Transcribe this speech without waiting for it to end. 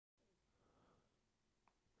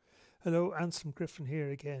Hello, Anselm Griffin here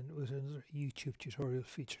again with another YouTube tutorial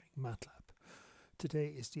featuring Matlab. Today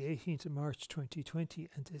is the 18th of March 2020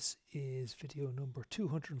 and this is video number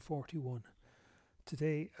 241.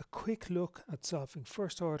 Today, a quick look at solving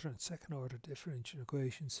first order and second order differential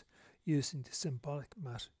equations using the symbolic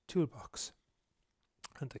math toolbox.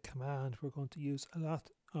 And the command we're going to use a lot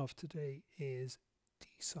of today is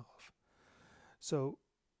dsolve. So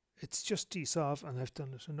it's just dsolve, and I've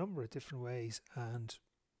done it a number of different ways, and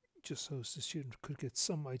just so as the student could get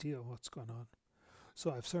some idea of what's going on.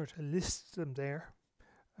 So I've sort of listed them there,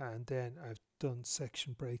 and then I've done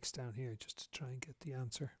section breaks down here just to try and get the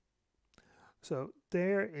answer. So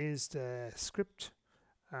there is the script,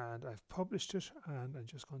 and I've published it, and I'm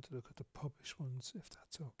just going to look at the published ones if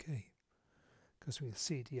that's okay, because we'll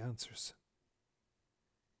see the answers.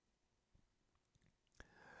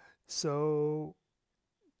 So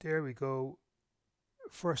there we go.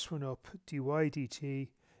 First one up, dy dt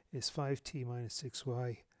is 5t minus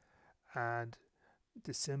 6y, and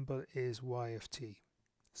the symbol is y of t.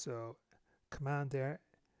 So command there,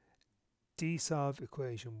 dsolve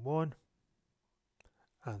equation 1,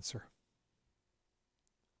 answer.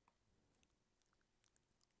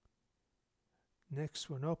 Next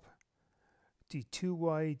one up,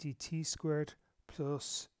 d2y dt squared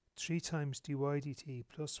plus 3 times dy dt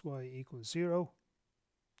plus y equals 0.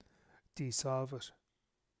 Dsolve it.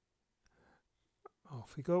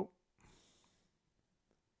 Off we go.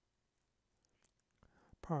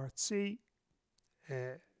 Part C,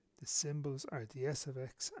 the symbols are ds of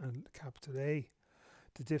x and capital A.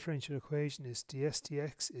 The differential equation is ds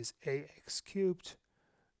dx is ax cubed.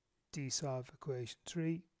 Dsolve equation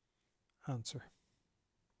 3, answer.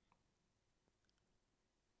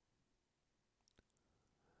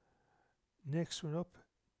 Next one up,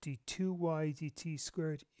 d2y dt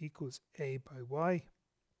squared equals a by y.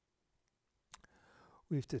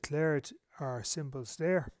 We've declared our symbols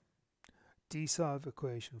there. Dsolve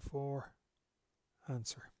equation 4,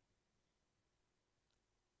 answer.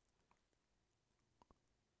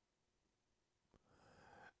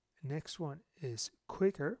 Next one is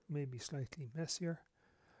quicker, maybe slightly messier.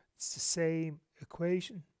 It's the same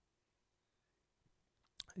equation.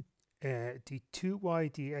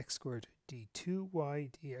 d2y dx squared, d2y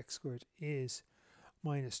dx squared is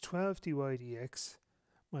minus 12 dy dx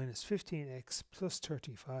minus 15x plus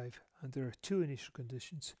 35, and there are two initial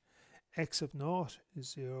conditions. X of 0 is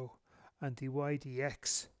 0 and dy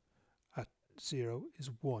dx at 0 is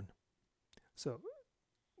 1. So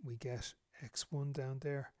we get x1 down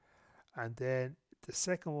there, and then the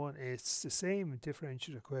second one is the same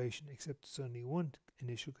differential equation except there's only one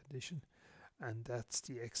initial condition, and that's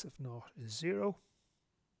the x of 0 is 0.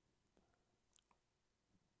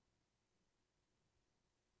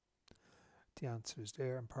 The answer is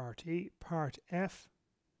there in part E. Part F,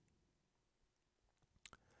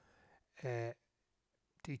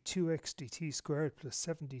 d2x dt squared plus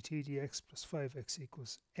 7 dt dx plus 5x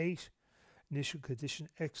equals 8. Initial condition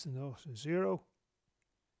x and 0 is 0.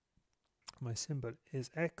 My symbol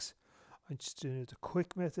is x. I'm just doing the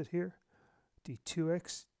quick method here.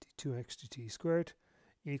 d2x dt squared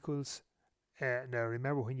equals, now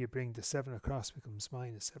remember when you bring the 7 across it becomes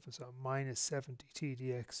minus 7, so minus 7 dt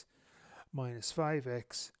dx minus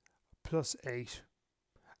 5x plus 8,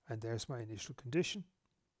 and there's my initial condition.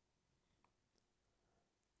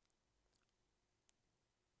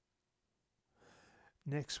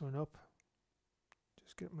 Next one up,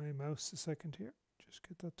 just get my mouse a second here, just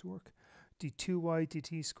get that to work. d2y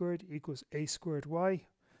dt squared equals a squared y.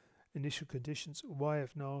 Initial conditions, y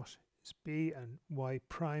of 0 is b and y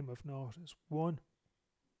prime of 0 is 1.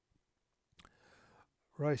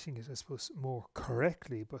 Writing it, I suppose, more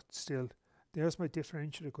correctly, but still, there's my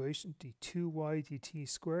differential equation, d2y dt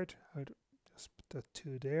squared, I'd just put that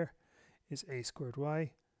 2 there, is a squared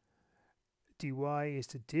y. dy is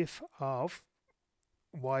the diff of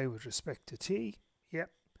y with respect to t.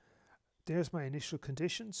 Yep. There's my initial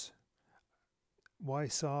conditions. Y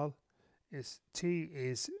sol is t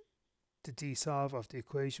is the dsolve of the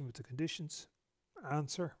equation with the conditions.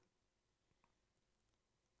 Answer.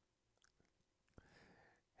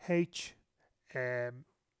 H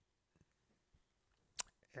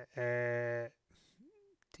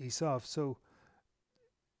dsolve. So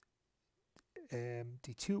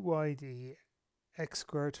d2y dx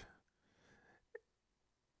squared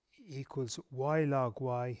equals y log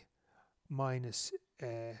y minus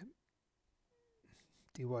dy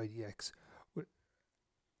dx.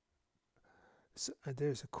 So, and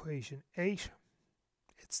there's equation 8.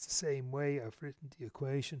 It's the same way I've written the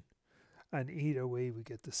equation, and either way we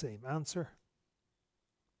get the same answer.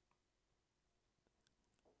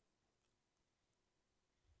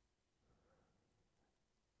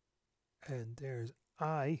 and there's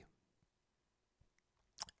I,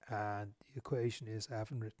 and the equation is, I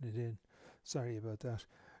haven't written it in, sorry about that,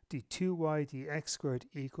 the 2y dx squared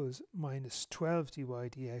equals minus 12 dy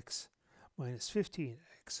dx minus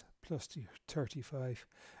 15x plus the 35.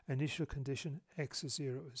 Initial condition x is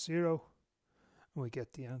 0 is 0, and we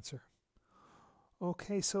get the answer.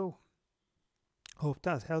 Okay, so hope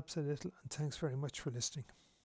that helps a little, and thanks very much for listening.